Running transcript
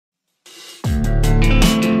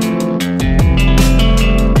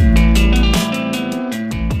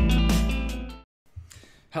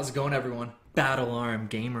it going, everyone? Battle Arm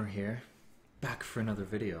Gamer here, back for another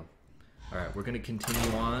video. Alright, we're gonna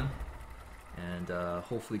continue on and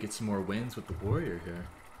hopefully get some more wins with the Warrior here.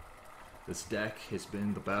 This deck has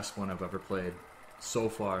been the best one I've ever played so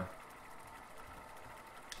far.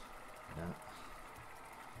 Yeah.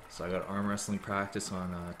 So I got arm wrestling practice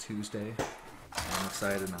on Tuesday. I'm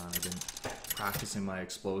excited now. I've been practicing my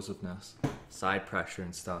explosiveness, side pressure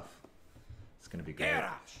and stuff. It's gonna be great.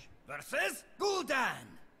 Versus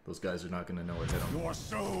Gul'dan. Those guys are not gonna know what hit them. Your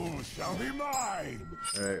soul shall be mine.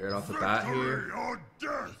 Alright, right off the bat here, Victory or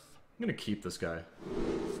death. I'm gonna keep this guy.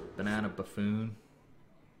 Banana Buffoon.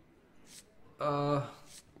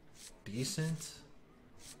 Decent.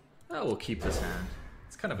 Oh, we'll keep this hand.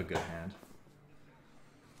 It's kind of a good hand.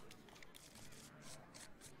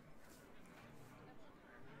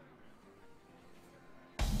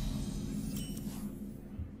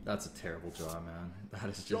 That's a terrible draw, man. That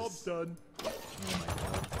is just... Job's done. Oh my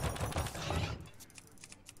god.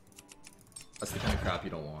 That's the kind of crap you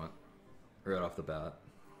don't want. Right off the bat.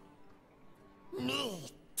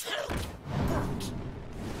 Me too.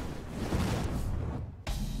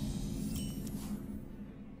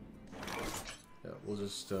 Yeah, we'll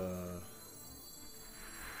just,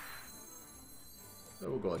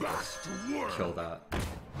 we'll go like this. Kill that.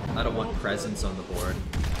 I don't want presence on the board.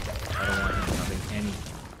 I don't want him having any...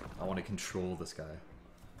 I want to control this guy.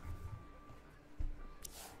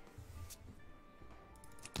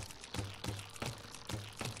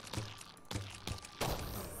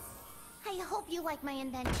 I hope you like my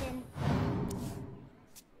invention.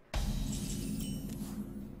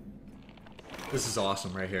 This is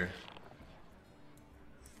awesome right here.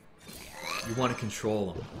 You want to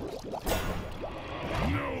control him.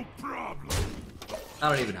 No problem. I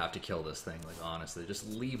don't even have to kill this thing, like, honestly. Just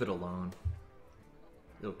leave it alone.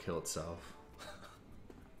 It'll kill itself.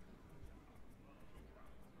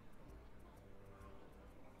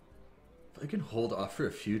 If I can hold off for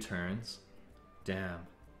a few turns. Damn.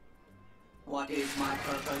 What is my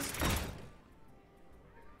purpose?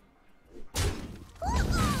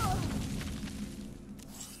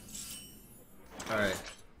 Alright.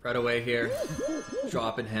 Right away here.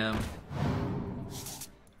 Dropping him.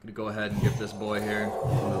 Gonna go ahead and give this boy here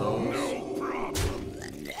one of those. No problem.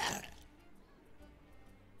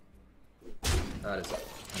 That is an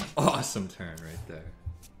awesome turn right there.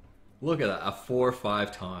 Look at that, a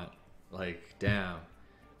 4-5 taunt. Like, damn.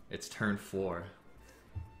 It's turn 4.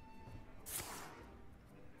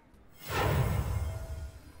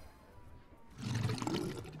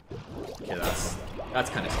 Okay, that's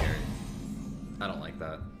kind of scary. I don't like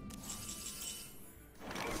that.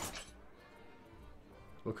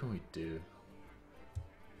 What can we do?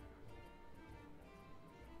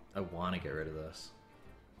 I want to get rid of this.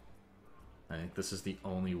 I think this is the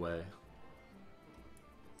only way. No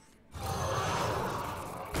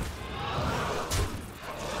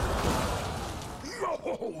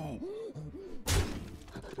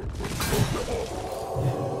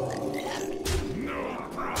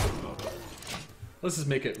problem. Let's just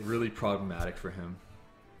make it really problematic for him.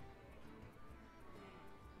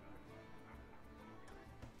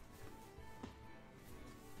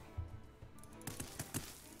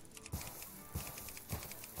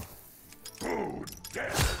 Oh,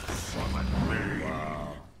 death. Summon me.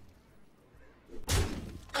 Wow.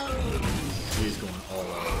 He's going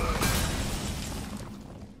all out.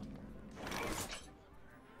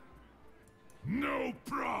 No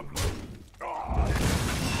problem.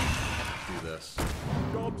 Do this.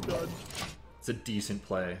 Job's done. It's a decent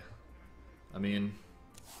play. I mean,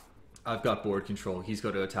 I've got board control. He's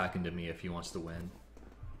got to attack into me if he wants to win.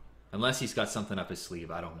 Unless he's got something up his sleeve.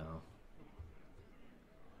 I don't know.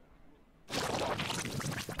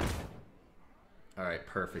 Alright,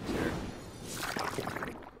 perfect here.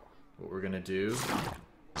 What we're gonna do...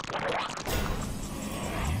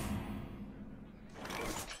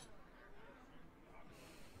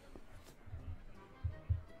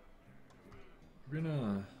 We're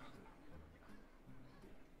gonna...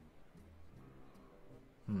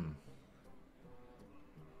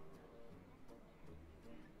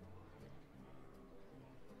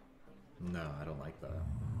 No, I don't like that.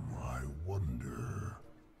 I wonder.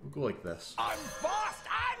 We'll go like this. I'm fast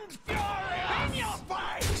and furious! In your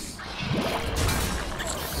face!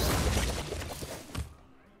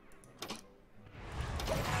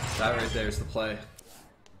 That right there is the play.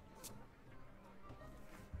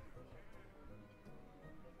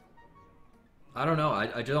 I don't know.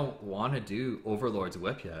 I don't want to do Overlord's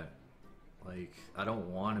Whip yet. Like, I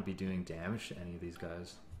don't want to be doing damage to any of these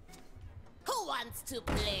guys. Who wants to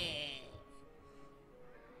play?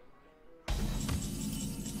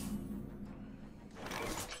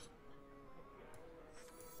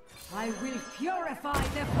 purify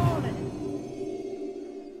the fallen.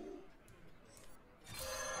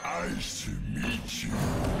 Nice to meet you.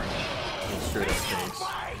 Straight up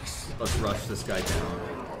face. Let's rush this guy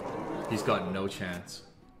down. He's got no chance.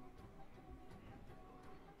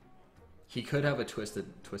 He could have a twisted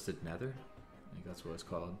nether. I think that's what it's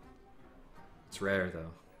called. It's rare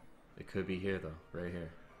though. It could be here though, right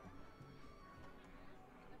here.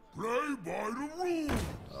 Play by the rules.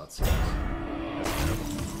 Oh, that sucks.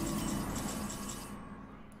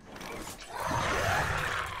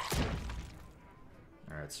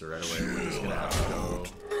 Alright, so right away we're just gonna have to go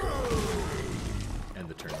end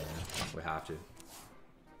the turn, man. We have to.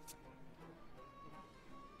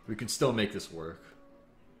 We can still make this work.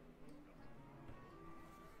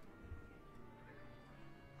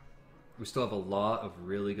 We still have a lot of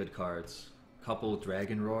really good cards. Couple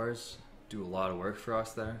Dragon Roars do a lot of work for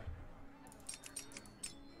us there.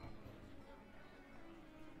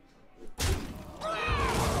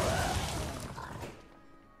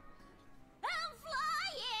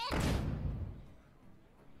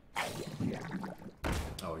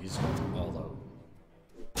 Oh, he's all out.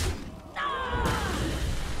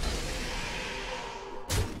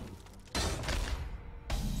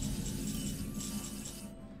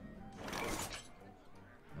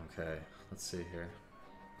 Okay, let's see here.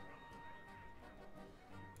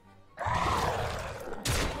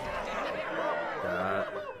 That.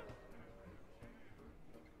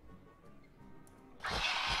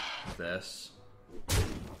 This.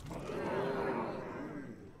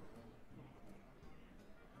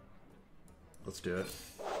 Let's do it.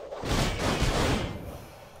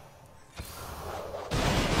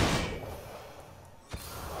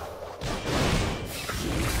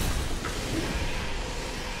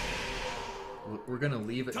 We're gonna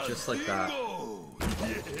leave it just like that.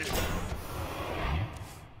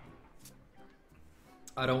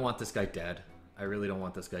 I don't want this guy dead. I really don't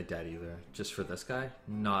want this guy dead either. Just for this guy,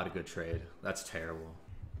 not a good trade. That's terrible.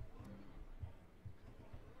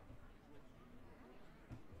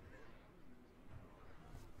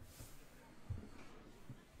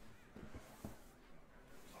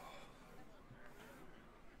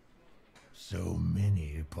 So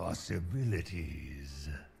many possibilities.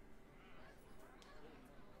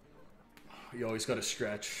 You always gotta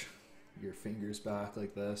stretch your fingers back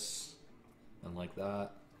like this and like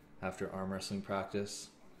that after arm wrestling practice.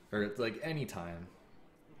 Or like any time.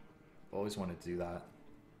 Always want to do that.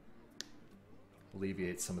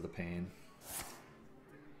 Alleviate some of the pain.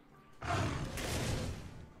 Look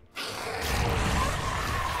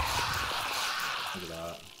at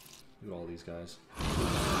that. Look at all these guys.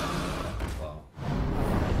 Wow.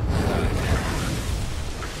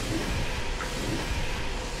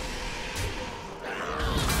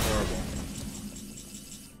 Horrible.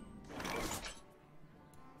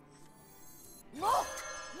 Look!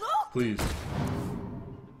 Look! Please.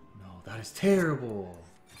 No, that is terrible.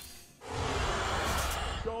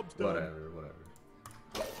 Job's done. Whatever.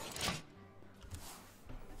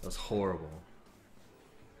 That's horrible.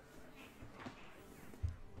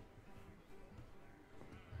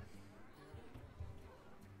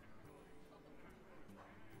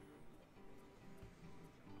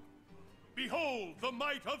 Behold the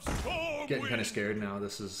might of storm. Getting kind of scared now.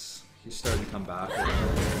 He's starting to come back.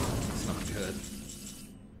 It's not good.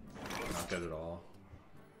 Not good at all.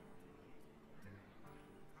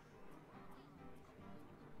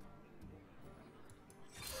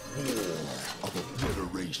 Of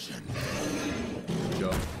obliteration. Here we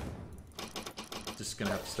go. Just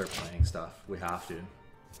gonna have to start playing stuff. We have to.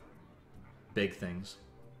 Big things.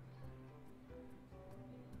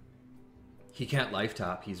 He can't life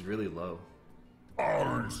tap. He's really low.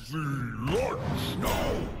 I see lunch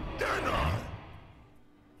now. Dinner.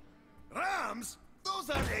 Rams? Those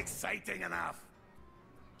aren't exciting enough.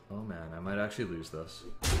 Oh man, I might actually lose this.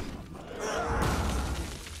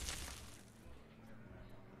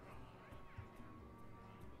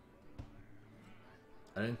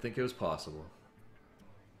 I didn't think it was possible.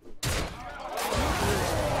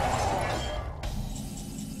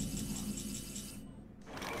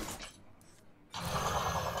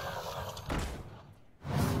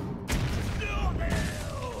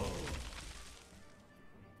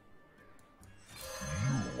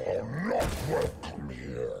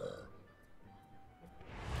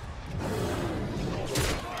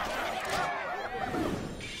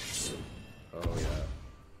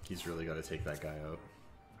 Take that guy out.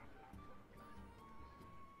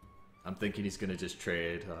 I'm thinking he's gonna just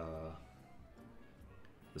trade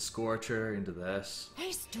the Scorcher into this.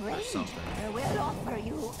 A stranger something. will offer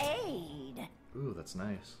you aid. Ooh, that's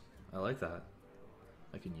nice. I like that.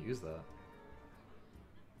 I can use that.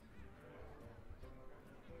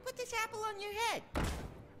 apple on your head.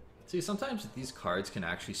 See, sometimes these cards can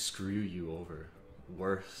actually screw you over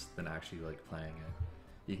worse than actually like playing it.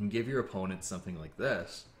 You can give your opponent something like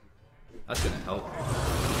this. That's gonna help.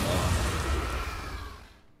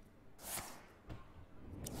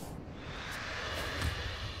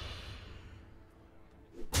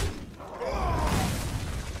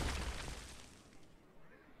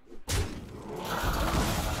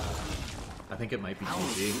 I think it might be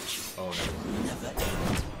GG. Oh no.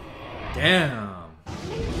 Damn!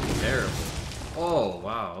 Terrible. Oh,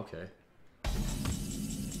 wow, okay.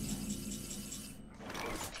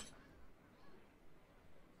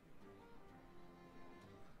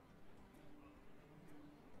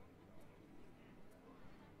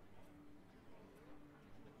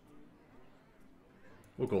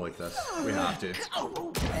 We'll go like this. We have to.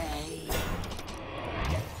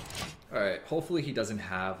 Alright, hopefully he doesn't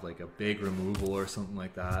have like a big removal or something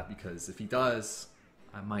like that, because if he does,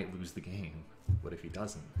 I might lose the game. What if he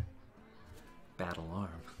doesn't? Battle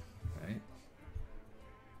arm, right?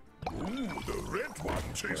 Ooh, the red one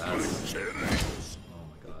tastes like cherries. Oh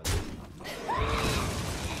my god.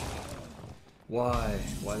 Why?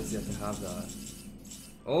 Why does he have to have that?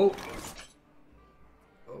 Oh!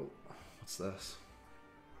 Oh, what's this?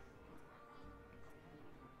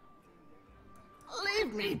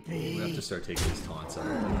 Leave me be. We have to start taking these taunts out.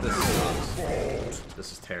 Like, this sucks.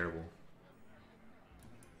 This is terrible.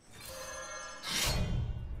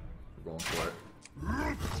 We're going for it.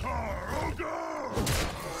 There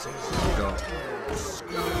we go.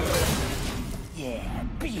 Yeah,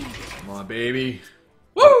 beat. Come on, baby.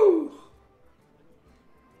 Woo!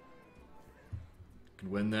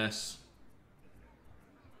 Can win this.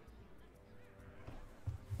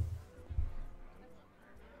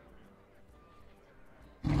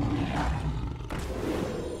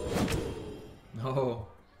 No.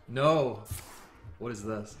 No. What is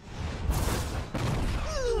this?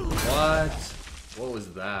 What? What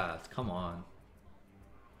was that? Come on.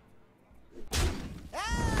 Really?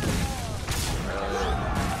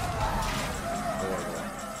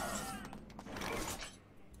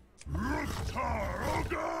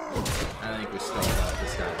 Horrible. I think we still got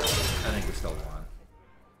this guy. I think we still won.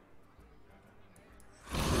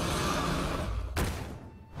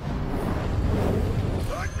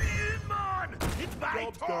 Let me in, man! It's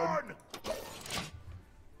my turn!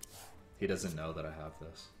 He doesn't know that I have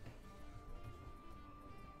this.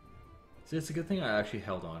 See, it's a good thing I actually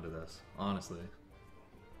held on to this, honestly.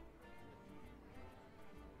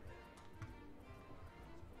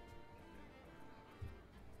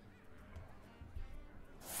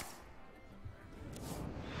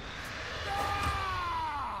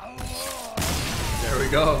 There we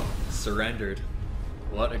go. Surrendered.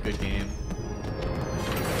 What a good game.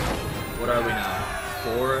 What are we now?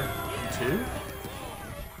 4-2?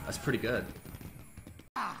 That's pretty good.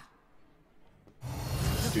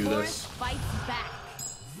 Let's do this. Fight back.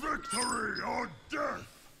 Victory or death!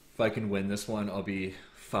 If I can win this one, I'll be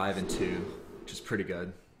 5-2, which is pretty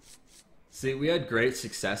good. See, we had great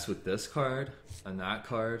success with this card and that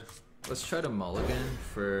card. Let's try to mulligan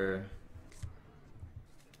for...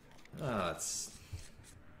 it's...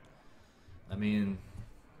 I mean,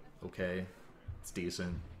 okay, it's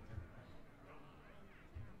decent.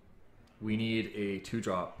 We need a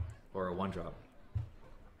 2-drop or a 1-drop.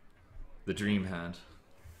 The dream hand.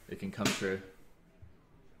 It can come true.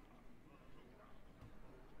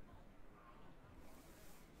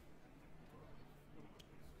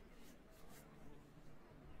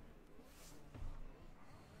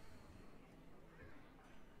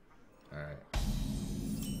 Alright.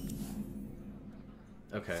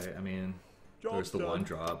 Okay, I mean, there's the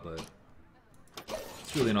 1-drop, but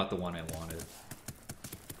it's really not the one I wanted.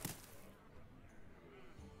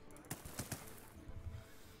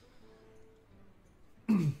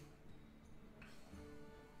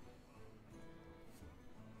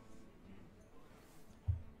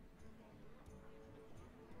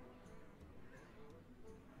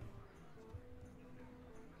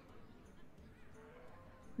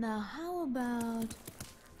 Now how about...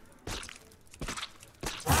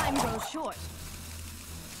 Time goes short.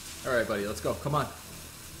 Alright, buddy, let's go. Come on.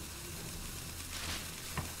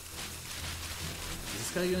 Is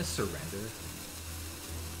this guy gonna surrender?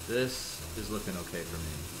 This is looking okay for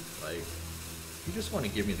me. Like, if you just want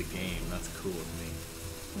to give me the game, that's cool with me.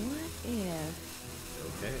 What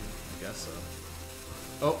if... Okay, I guess so.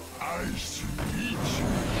 Oh! I see each.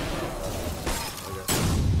 Okay.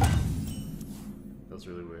 That was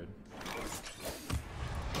really weird.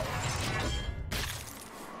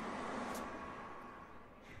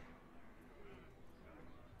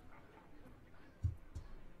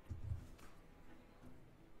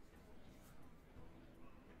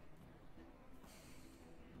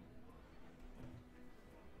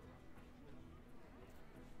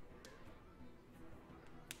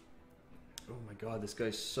 god, this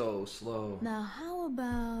guy's so slow. Now how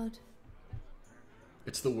about...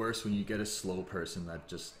 It's the worst when you get a slow person that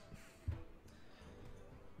just...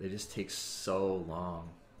 They just take so long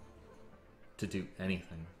to do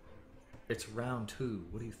anything. It's round 2.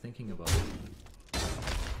 What are you thinking about?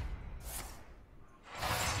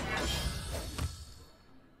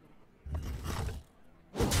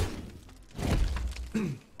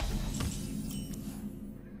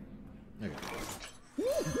 Okay.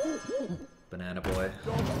 Banana boy,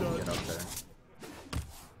 get up there.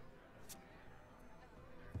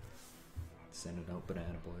 Send it out,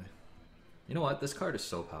 banana boy. You know what? This card is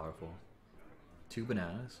so powerful. 2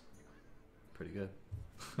 bananas. Pretty good.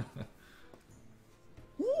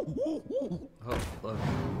 Oh, look.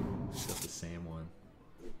 It's got the same one.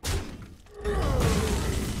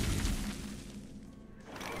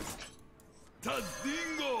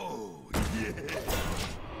 Tadingo! Yeah!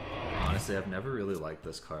 Honestly, I've never really liked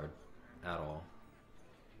this card at all.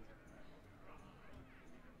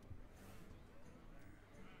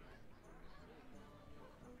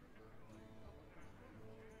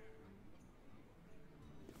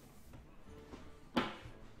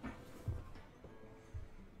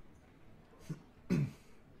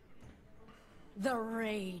 The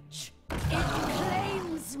rage. It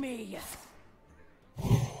claims me.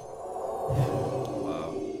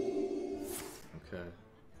 Wow. Okay.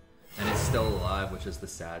 And it's still alive, which is the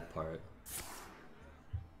sad part.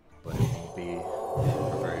 But it won't be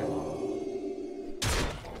for very long.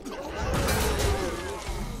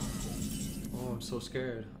 Oh, I'm so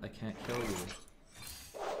scared. I can't kill you.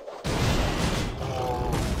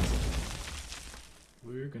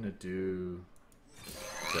 We're gonna do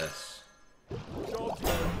this. I'm gonna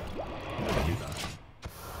do that.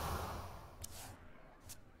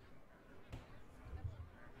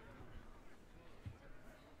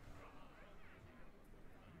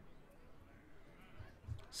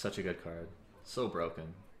 Such a good card. So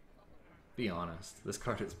broken. Be honest. This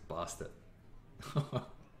card is busted.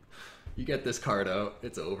 You get this card out,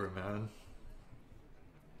 it's over, man.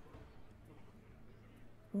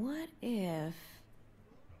 What if...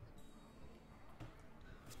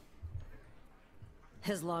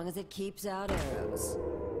 As long as it keeps out arrows.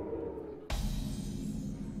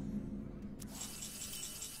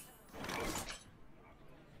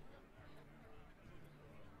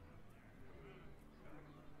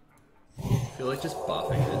 I feel like just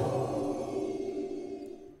buffing it.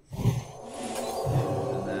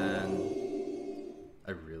 And then...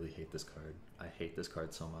 I really hate this card. I hate this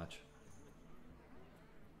card so much.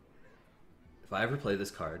 If I ever play this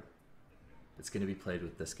card, it's gonna be played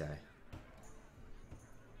with this guy.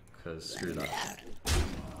 Because screw that.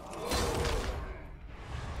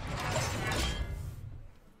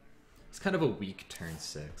 It's kind of a weak turn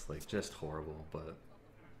 6, like just horrible, but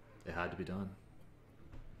it had to be done.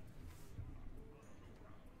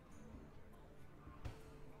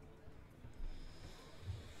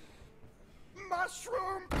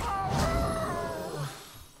 Mushroom power!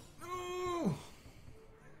 Ooh.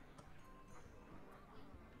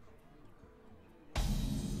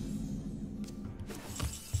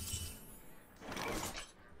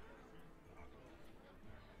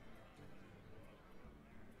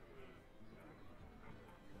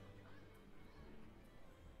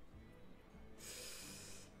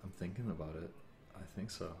 I'm thinking about it. I think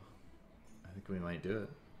so. I think we might do it.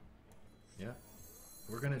 Yeah,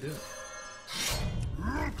 we're gonna do it.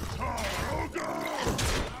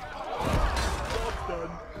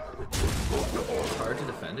 It's hard to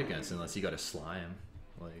defend against unless you got a slime.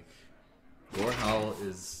 Like, Gorehowl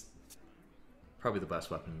is probably the best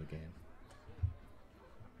weapon in the game.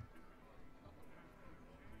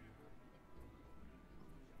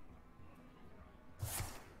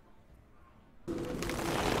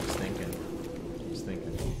 Just thinking. Just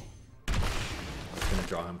thinking. It's gonna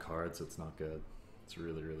draw him cards, so it's not good. It's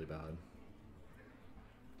really, really bad.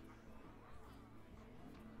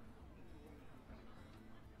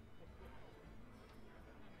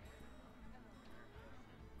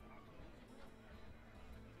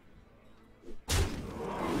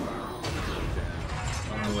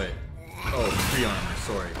 Oh no, wait. Oh, 3 armor,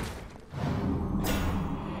 sorry.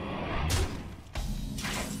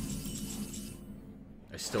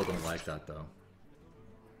 I still don't like that though.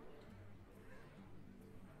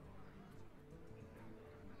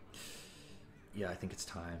 Yeah, I think it's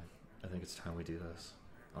time. I think it's time we do this.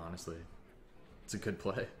 Honestly. It's a good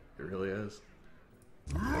play. It really is.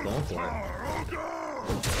 We're going for it.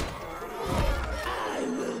 I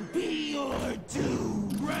will be your doom.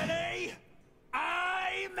 Ready?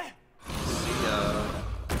 I'm... See ya.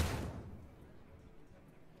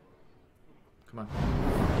 Come on.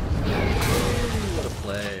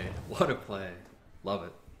 What a play. Love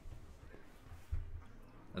it.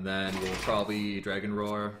 And then we'll probably Dragon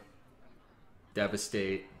Roar,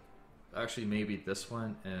 Devastate. Actually, maybe this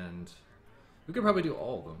one, and we could probably do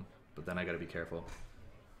all of them. But then I gotta be careful.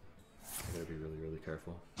 I gotta be really, really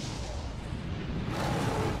careful.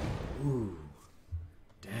 Ooh.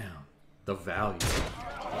 Damn. The value.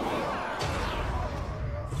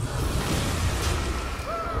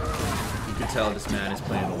 You can tell this man is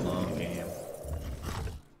playing a long game.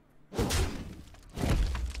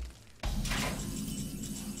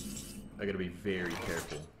 I gotta be very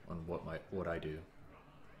careful on what I do.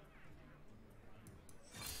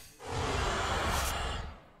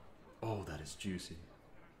 Oh, that is juicy.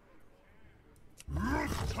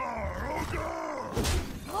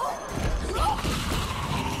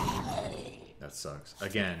 That sucks.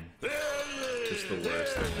 Again, just the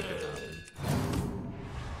worst thing that could happen.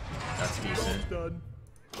 That's decent.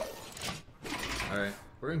 Alright,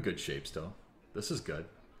 we're in good shape still. This is good.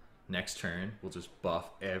 Next turn, we'll just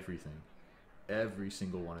buff everything. Every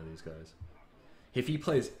single one of these guys. If he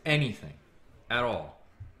plays anything at all,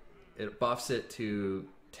 it buffs it to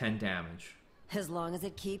 10 damage. As long as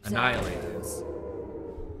it keeps Annihilate out it. arrows.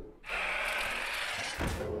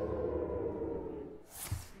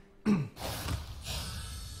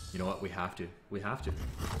 You know what? We have to. We have to.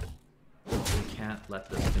 We can't let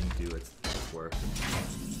this thing do its work.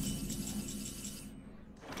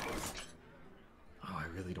 Oh, I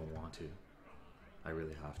really don't want to. I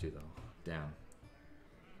really have to, though. Damn.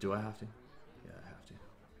 Do I have to? Yeah, I have to.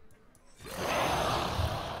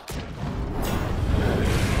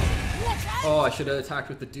 Oh, I should have attacked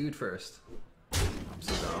with the dude first. I'm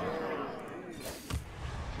so dumb.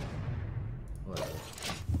 Whatever.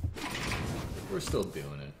 We're still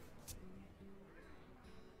doing it.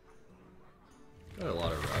 Got a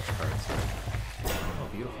lot of rush cards here. Oh,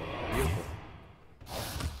 beautiful. Beautiful.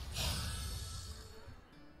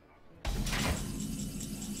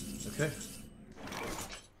 Okay.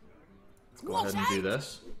 Let's go ahead and do this.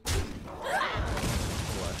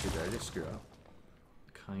 Oh, actually, did I just screw up?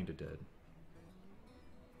 Kinda did.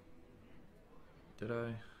 Did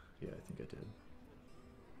I? Yeah, I think I did.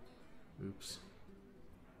 Oops.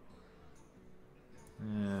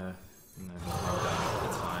 Yeah,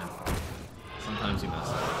 it's fine. Sometimes you mess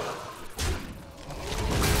up.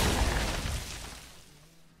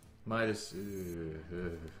 Might as...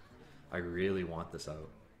 I really want this out.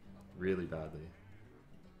 Really badly.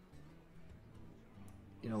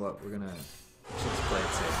 You know what, we're gonna... Let's play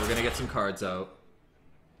it safe. We're gonna get some cards out.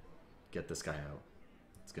 Get this guy out.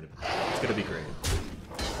 It's gonna be great.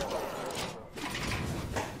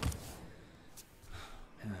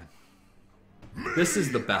 Man. This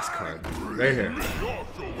is the best card. Right here. Mine! All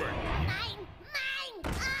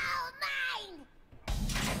mine!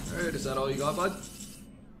 Alright, is that all you got, bud?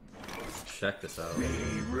 Check this out.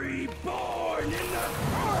 Reborn in the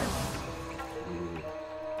heart. Ooh,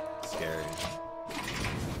 scary.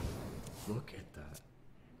 Look at that.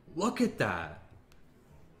 Look at that!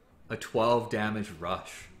 A 12 damage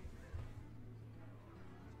rush.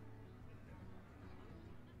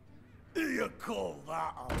 You call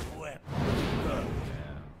that a weapon?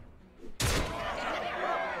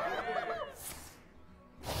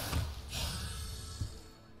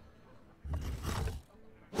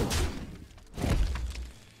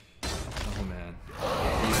 Oh man.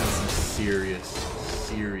 He's in some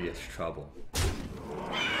serious trouble.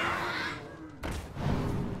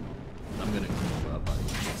 I'm gonna clean you up, buddy.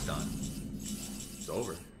 It's done. It's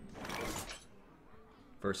over.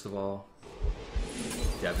 First of all,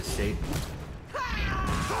 devastate. Do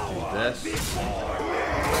this.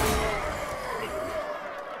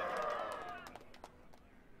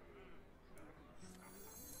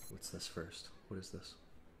 What's this first? What is this?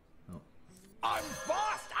 Oh. I'm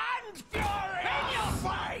fast and fury in your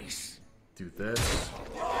face! Do this.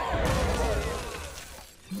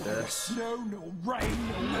 This. Snow, no rain,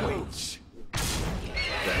 no witch.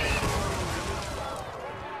 This.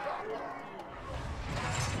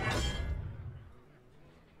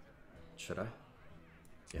 Should I?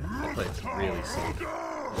 Yeah, I'll play it really safe. There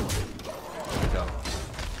we go.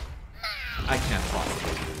 I can't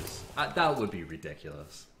possibly lose. That would be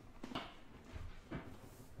ridiculous.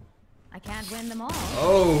 I can't win them all.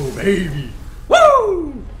 Oh, baby!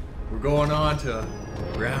 Woo! We're going on to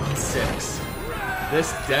round 6.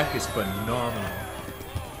 This deck is phenomenal.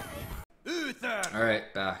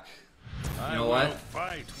 Alright, back. You know what?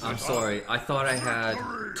 I'm sorry. I thought I had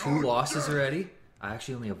 2 losses already. I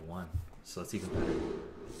actually only have 1. So it's even better.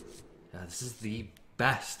 Yeah, this is the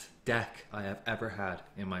best deck I have ever had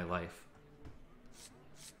in my life.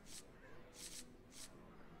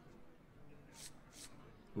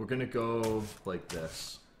 We're gonna go like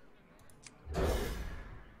this.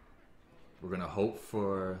 We're gonna hope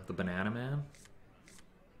for the Banana Man.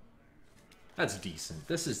 That's decent.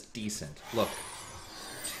 This is decent. Look.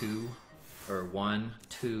 1,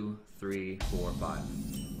 2, 3, 4,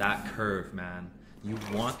 5. That curve, man. You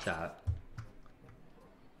want that.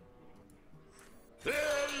 Look at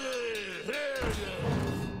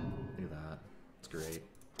that. It's great.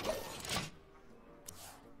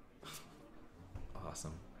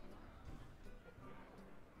 Awesome.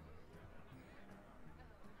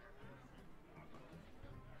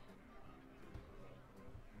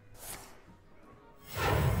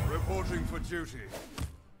 Reporting for duty.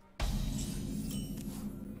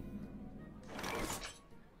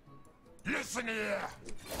 Listen here.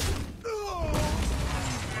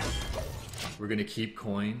 We're gonna keep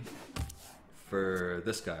coin for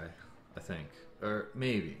this guy, I think. Or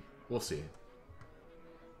maybe. We'll see.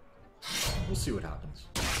 We'll see what happens.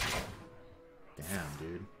 Damn,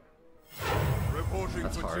 dude. Reporting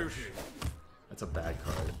That's for harsh. duty. That's a bad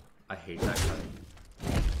card. I hate that card.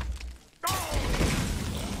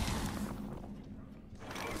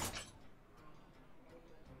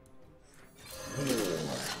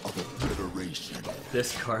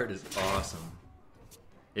 This card is awesome.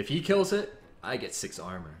 If he kills it, I get 6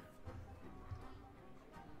 armor.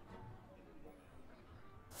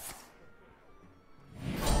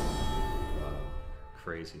 Wow.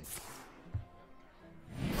 Crazy.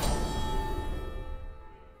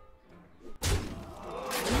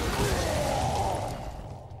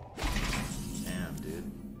 Damn, dude.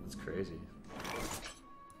 That's crazy.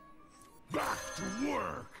 Back to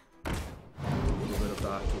work. A little bit of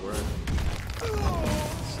back to work.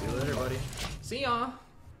 See you later, buddy. See ya!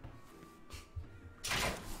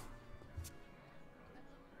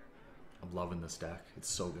 I'm loving this deck. It's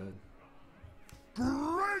so good.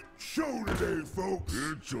 Great show today, folks.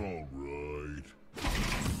 It's all right.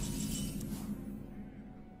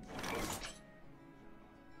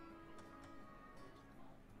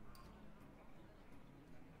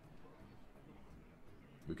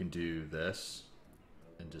 We can do this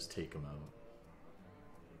and just take him out.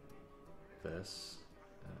 This.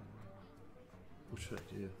 What should I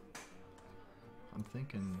do? I'm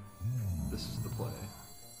thinking this is the play.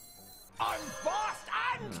 I'm fast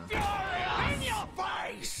and furious! In your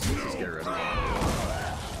face! Just get rid of it.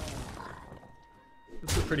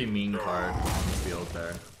 It's a pretty mean card on the field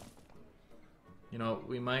there. You know,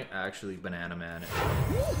 we might actually Banana Man it.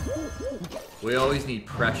 We always need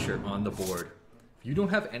pressure on the board. If you don't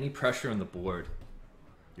have any pressure on the board,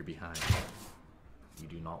 you're behind. You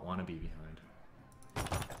do not want to be behind.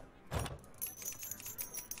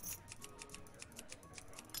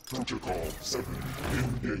 Protocol 7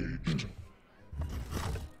 engaged.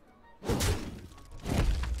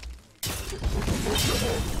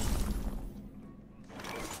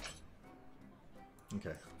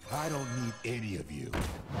 Okay. I don't need any of you.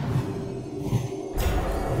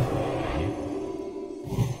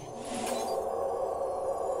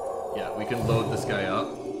 Yeah, we can load this guy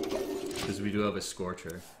up because we do have a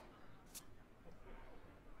Scorcher.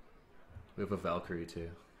 We have a Valkyrie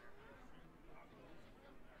too.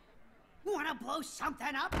 Wanna blow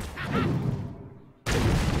something up?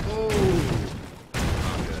 Oh!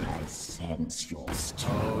 Not good. I sense your strength.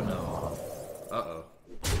 Oh no. Uh-oh.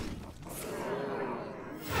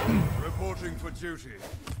 Reporting for duty.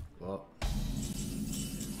 Well,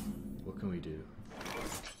 what can we do?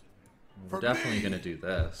 We're definitely gonna do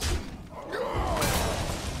this.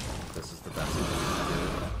 This is the best thing we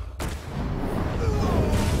can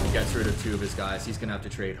do. He gets rid of 2 of his guys. He's gonna have to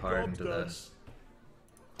trade hard into this.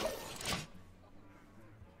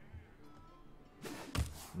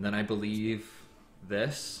 And then I believe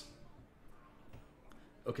this.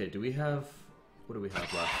 Okay, do we have... What do we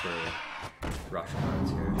have left for rush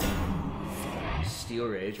cards here? Steel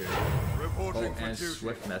Rager. Reporting for And duty.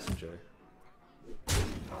 Swift Messenger.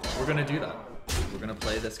 We're gonna do that. We're gonna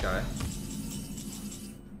play this guy.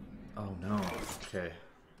 Oh no. Okay.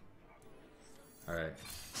 Alright.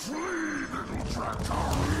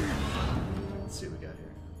 Let's see what we got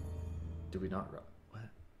here. Do we not... What?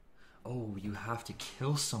 Oh, you have to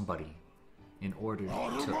kill somebody in order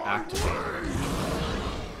to activate it.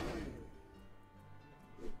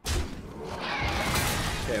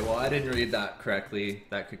 Okay, well, I didn't read that correctly.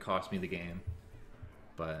 That could cost me the game.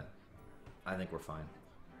 But I think we're fine.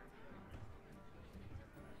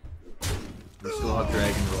 We still have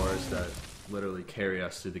Dragon Roars that literally carry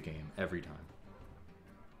us through the game every time.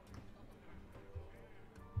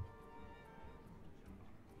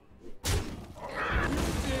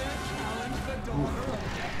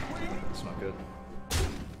 It's not good.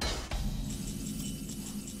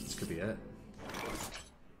 it.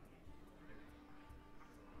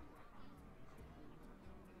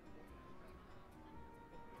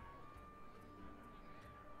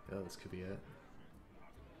 Yeah, this could be it.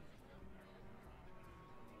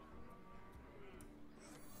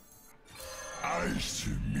 Nice to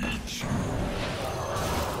meet you.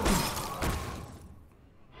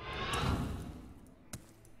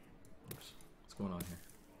 Oops. What's going on here?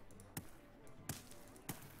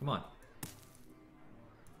 Come on.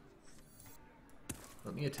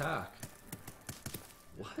 Let me attack.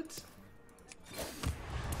 What?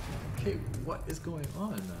 Okay, what is going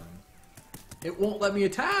on, man? It won't let me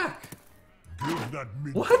attack! Give that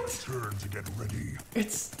minion What? a turn to get ready.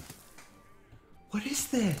 It's... What is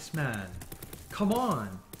this, man? Come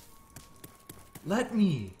on. Let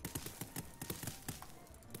me.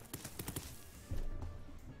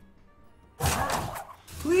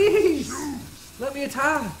 Please! Let me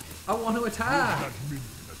attack! I want to Give attack! that minion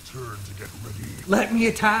a turn to get ready. Let me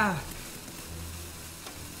attack!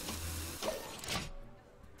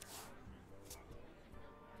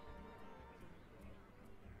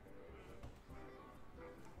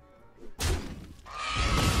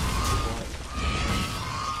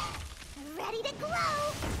 Ready to glow.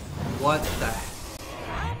 What the...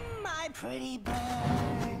 Come, my pretty bird.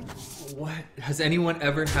 What? Has anyone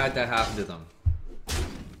ever had that happen to them?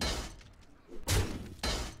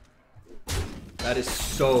 That is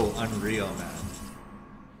so unreal, man.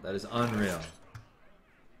 That is unreal.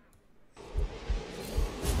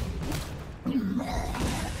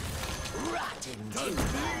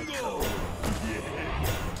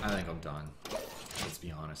 I think I'm done. Let's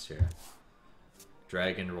be honest here.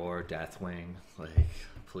 Dragon Roar, Deathwing, like,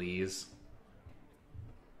 please.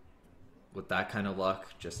 With that kind of luck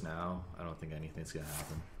just now, I don't think anything's gonna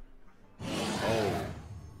happen. Oh.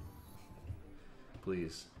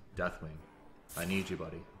 Please, Deathwing. I need you,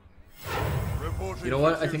 buddy. Reporting You know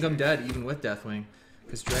what? for I think I'm duty. dead, even with Deathwing.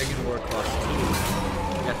 Because Dragon War costs 2.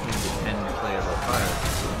 Deathwing's a 10 playable card.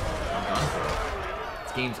 I'm done for it.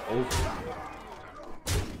 This game's over.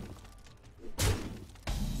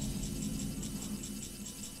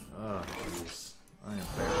 Oh, jeez. I am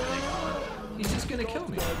barely. He's just gonna kill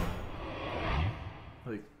me.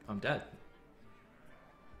 Like, I'm dead.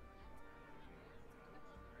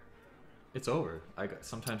 It's over.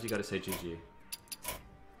 Sometimes you gotta say GG.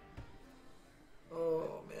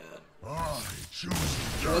 Oh, man. I choose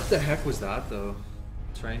What the heck was that, though?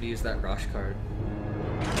 Trying to use that rush card.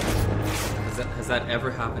 Has that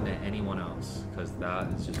ever happened to anyone else? Because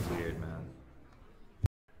that is just weird, man.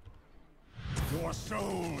 Your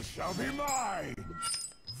soul shall be mine.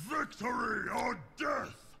 Victory or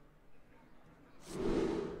death.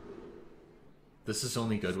 This is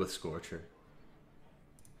only good with Scorcher.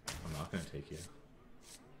 I'm not gonna take you.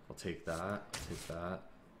 I'll take that. I'll take that.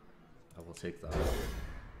 I will take that.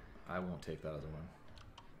 I won't take that other one.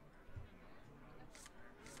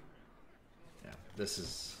 Yeah, this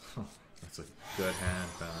is... That's a good hand,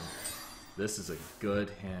 man. This is a good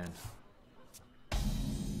hand.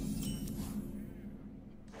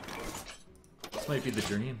 This might be the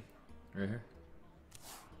dream. Right here.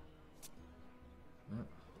 Yep.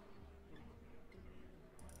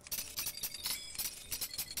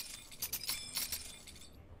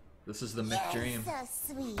 This is the Mick dream.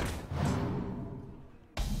 So sweet.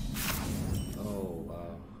 Oh,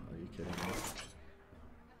 wow. Are you kidding me?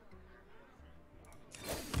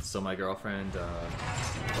 So my girlfriend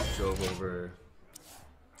drove over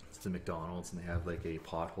to the McDonald's and they have like a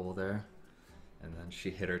pothole there. And then she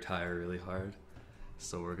hit her tire really hard.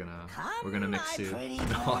 So we're gonna mix my soup. pretty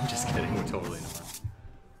No, I'm just kidding. We're totally not.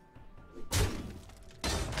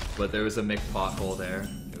 But there was a Mick pothole there.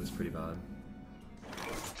 It was pretty bad.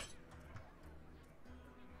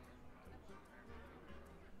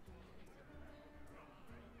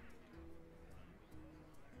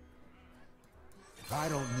 I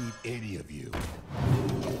don't need any of you.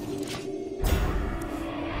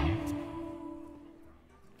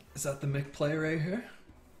 Is that the Mick play right here?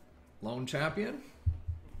 Lone champion?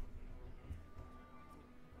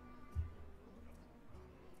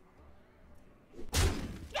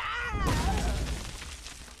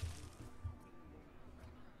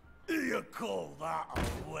 You call that a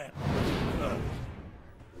weapon?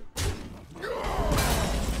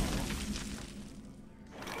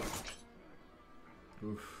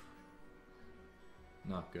 Oof.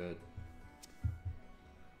 Not good.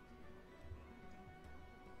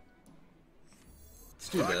 Let's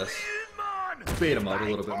do this. Let's bait him out a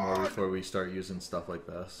little bit more before we start using stuff like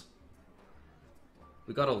this.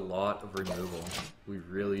 We got a lot of removal. We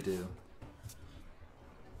really do.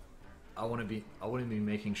 I want to be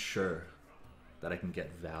making sure that I can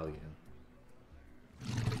get value.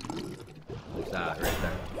 Like that, right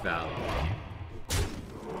there. Value.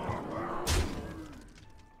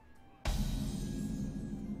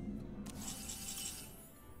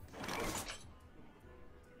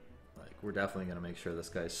 Like, we're definitely gonna make sure this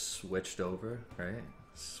guy's switched over, right?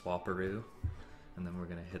 Swapperoo. And then we're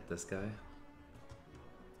gonna hit this guy.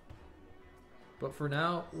 But for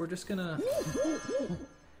now, we're just gonna get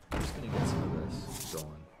some of this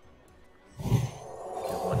going.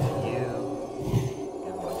 Give one to you.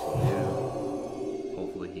 Give one to you.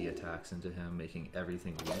 Hopefully he attacks into him, making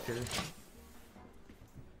everything weaker.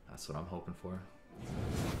 That's what I'm hoping for.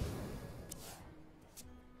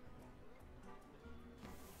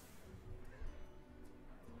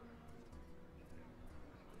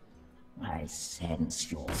 I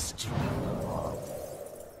sense your strength.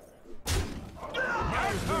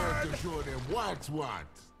 My turn to show them what's what.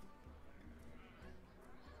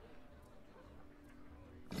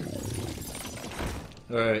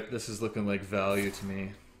 Alright, this is looking like value to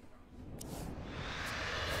me.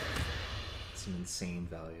 Some insane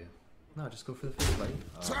value. No, just go for the fist fight.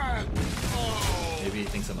 Maybe he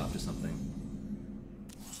thinks I'm up to something.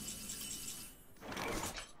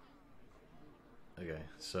 Okay,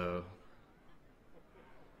 so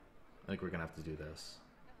I think we're gonna have to do this.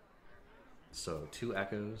 So 2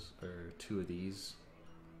 echoes, or 2 of these.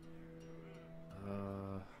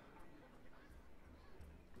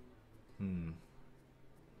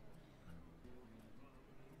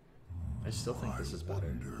 I still think this is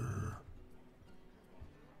better. Yeah,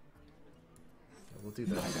 we'll do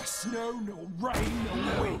that. Neither snow nor rain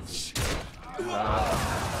nor witch.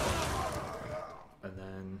 And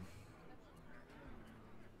then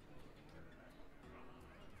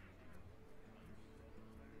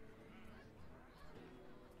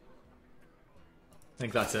I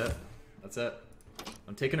think that's it. That's it.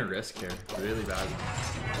 I'm taking a risk here. Really bad.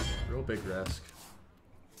 Real big risk.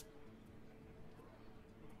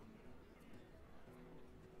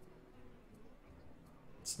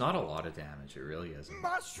 It's not a lot of damage. It really isn't.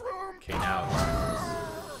 Mushroom. Okay, now.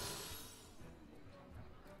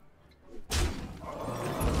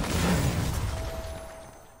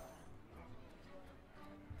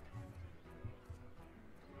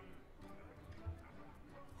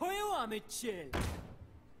 Who you want me chill?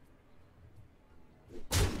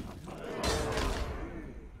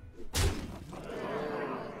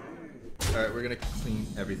 Alright, we're gonna clean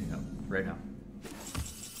everything up right now.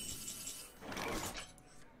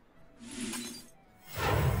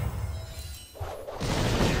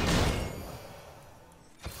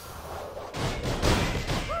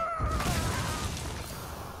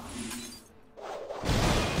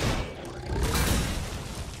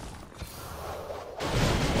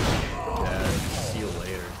 Yeah, see you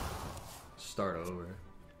later. Start over.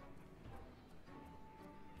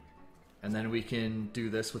 And then we can do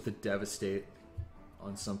this with a Devastate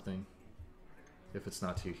on something, if it's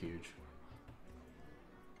not too huge.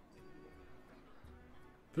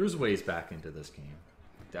 There's ways back into this game,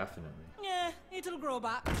 definitely. Yeah, it'll grow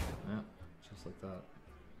back. Yeah, just like that.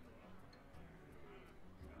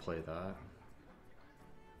 Play that.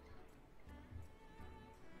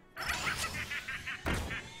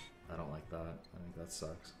 I don't like that. I think that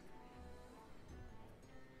sucks.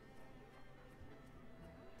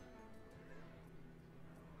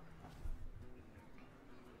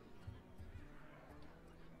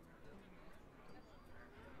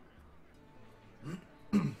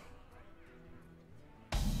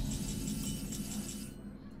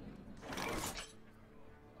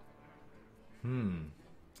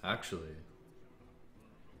 Actually,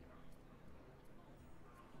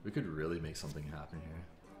 we could really make something happen here.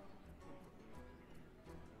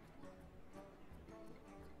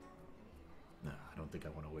 Nah, I don't think I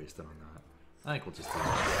want to waste it on that. I think we'll just do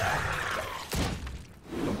that.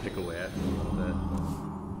 Don't pick away at it a little bit.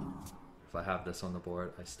 If I have this on the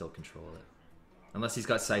board, I still control it. Unless he's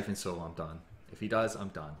got Siphon Soul, I'm done. If he does, I'm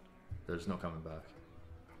done. There's no coming back.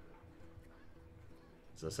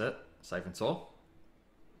 Is this it? Siphon Soul?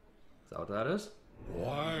 Is that what that is?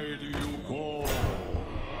 Why do you call?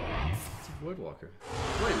 It's a Voidwalker.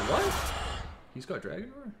 Wait, what? He's got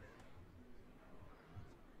Dragon Roar?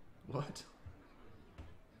 What?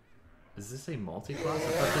 Is this a multi-class? I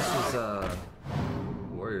thought this was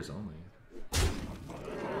Warriors only.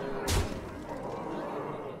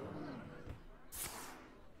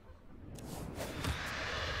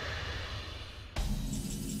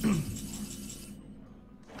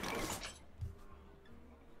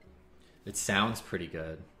 It sounds pretty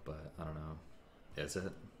good, but I don't know. Is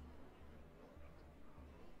it?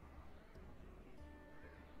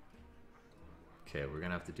 Okay, we're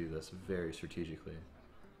gonna have to do this very strategically.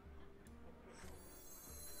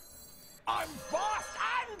 I'm fast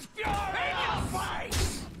and furious! In your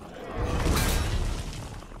face!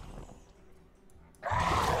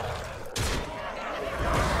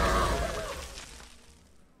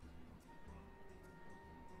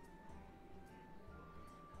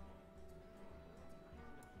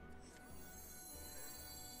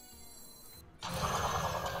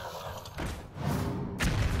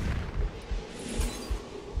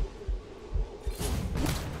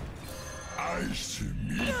 Nice to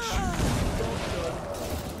meet you.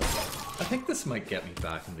 I think this might get me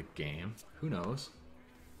back in the game. Who knows?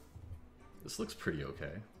 This looks pretty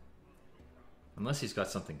okay. Unless he's got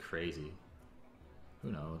something crazy.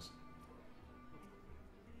 Who knows?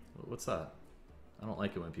 What's that? I don't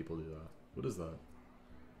like it when people do that. What is that?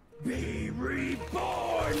 Be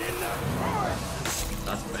reborn in the forest!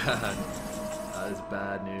 That's bad. That is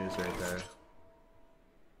bad news right there.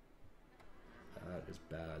 That is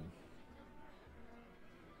bad.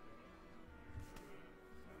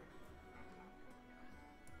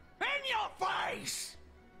 In your face!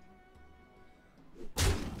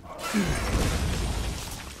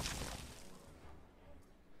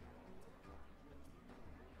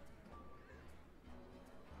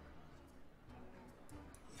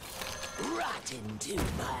 Right into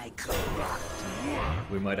my corrupt.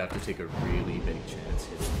 We might have to take a really big chance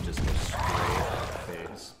here and just go straight off the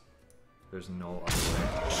face. There's no other way.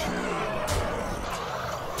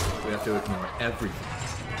 We have to ignore everything.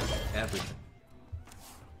 Everything.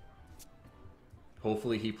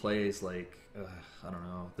 Hopefully he plays like, I don't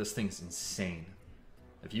know. This thing's insane.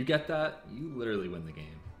 If you get that, you literally win the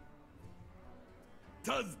game.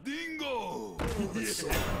 Tazdingo! It's so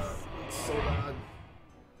bad. It's so bad.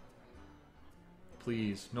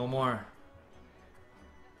 Please, no more.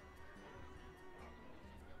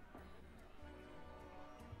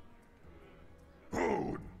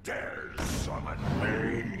 Who dares summon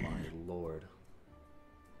me? My lord.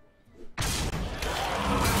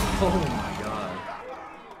 Oh my god.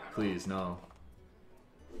 Please, no.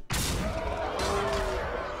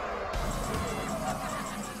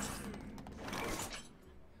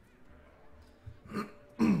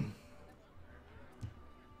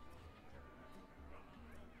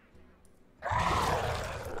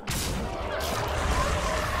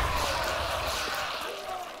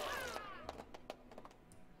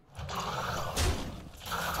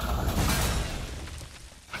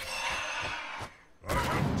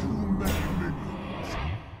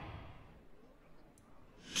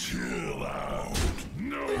 Chill out.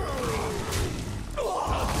 No.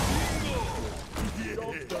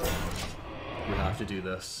 We have to do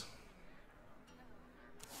this.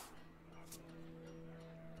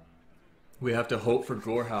 We have to hope for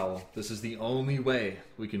Gorehowl. This is the only way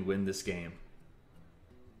we can win this game.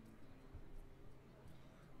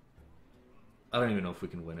 I don't even know if we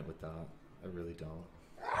can win it with that. I really don't.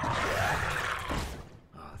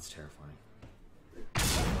 Oh, that's terrifying.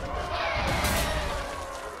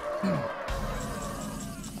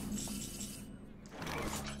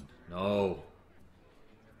 No.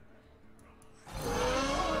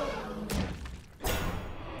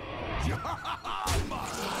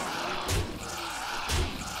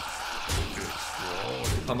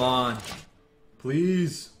 Come on.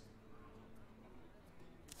 Please.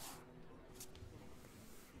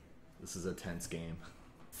 This is a tense game.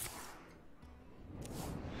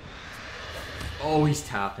 Oh, he's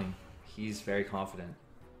tapping. He's very confident.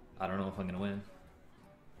 I don't know if I'm gonna win.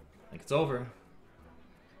 I think it's over.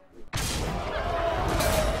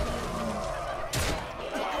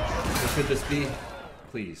 What could this be?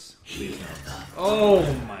 Please. Please no.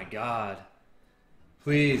 Oh my god.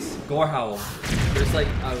 Please. Gorehowl. There's like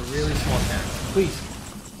a really small chance. Please.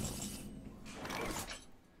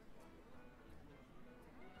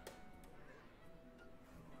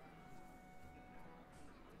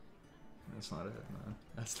 That's not it, man.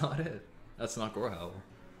 That's not it. That's not Gorehowl.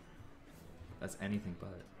 That's anything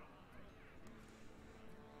but.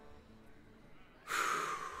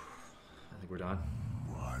 I think we're done.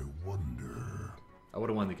 I wonder. I would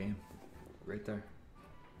have won the game. Right there.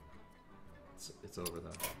 It's over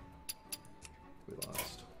though. We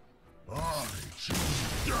lost. I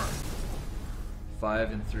choose death.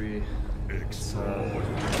 5 and 3. Let's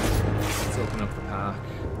open up the pack.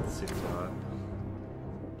 Let's see what we got.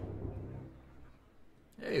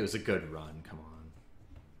 Hey, it was a good run. Come on.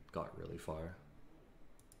 Got really far.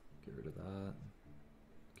 Get rid of that.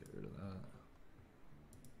 Get rid of that.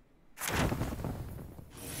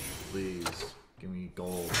 Please. Give me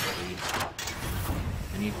gold, please.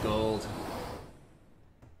 I need gold.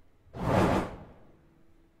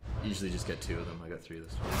 usually just get 2 of them. I got 3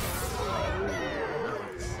 this time.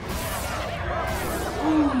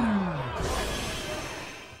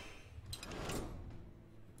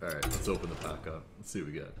 Alright, let's open the pack up. Let's see what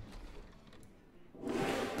we get.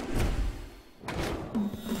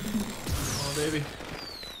 Oh, baby.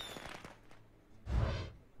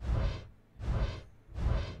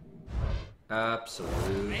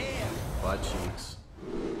 Absolute butt cheeks.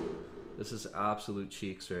 This is absolute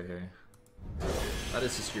cheeks right here. That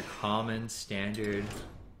is just your common standard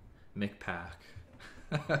Mick pack.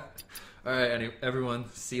 Alright, everyone,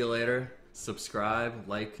 see you later. Subscribe,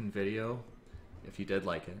 like, and video. If you did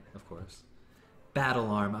like it, of course. Battle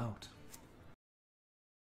Arm out.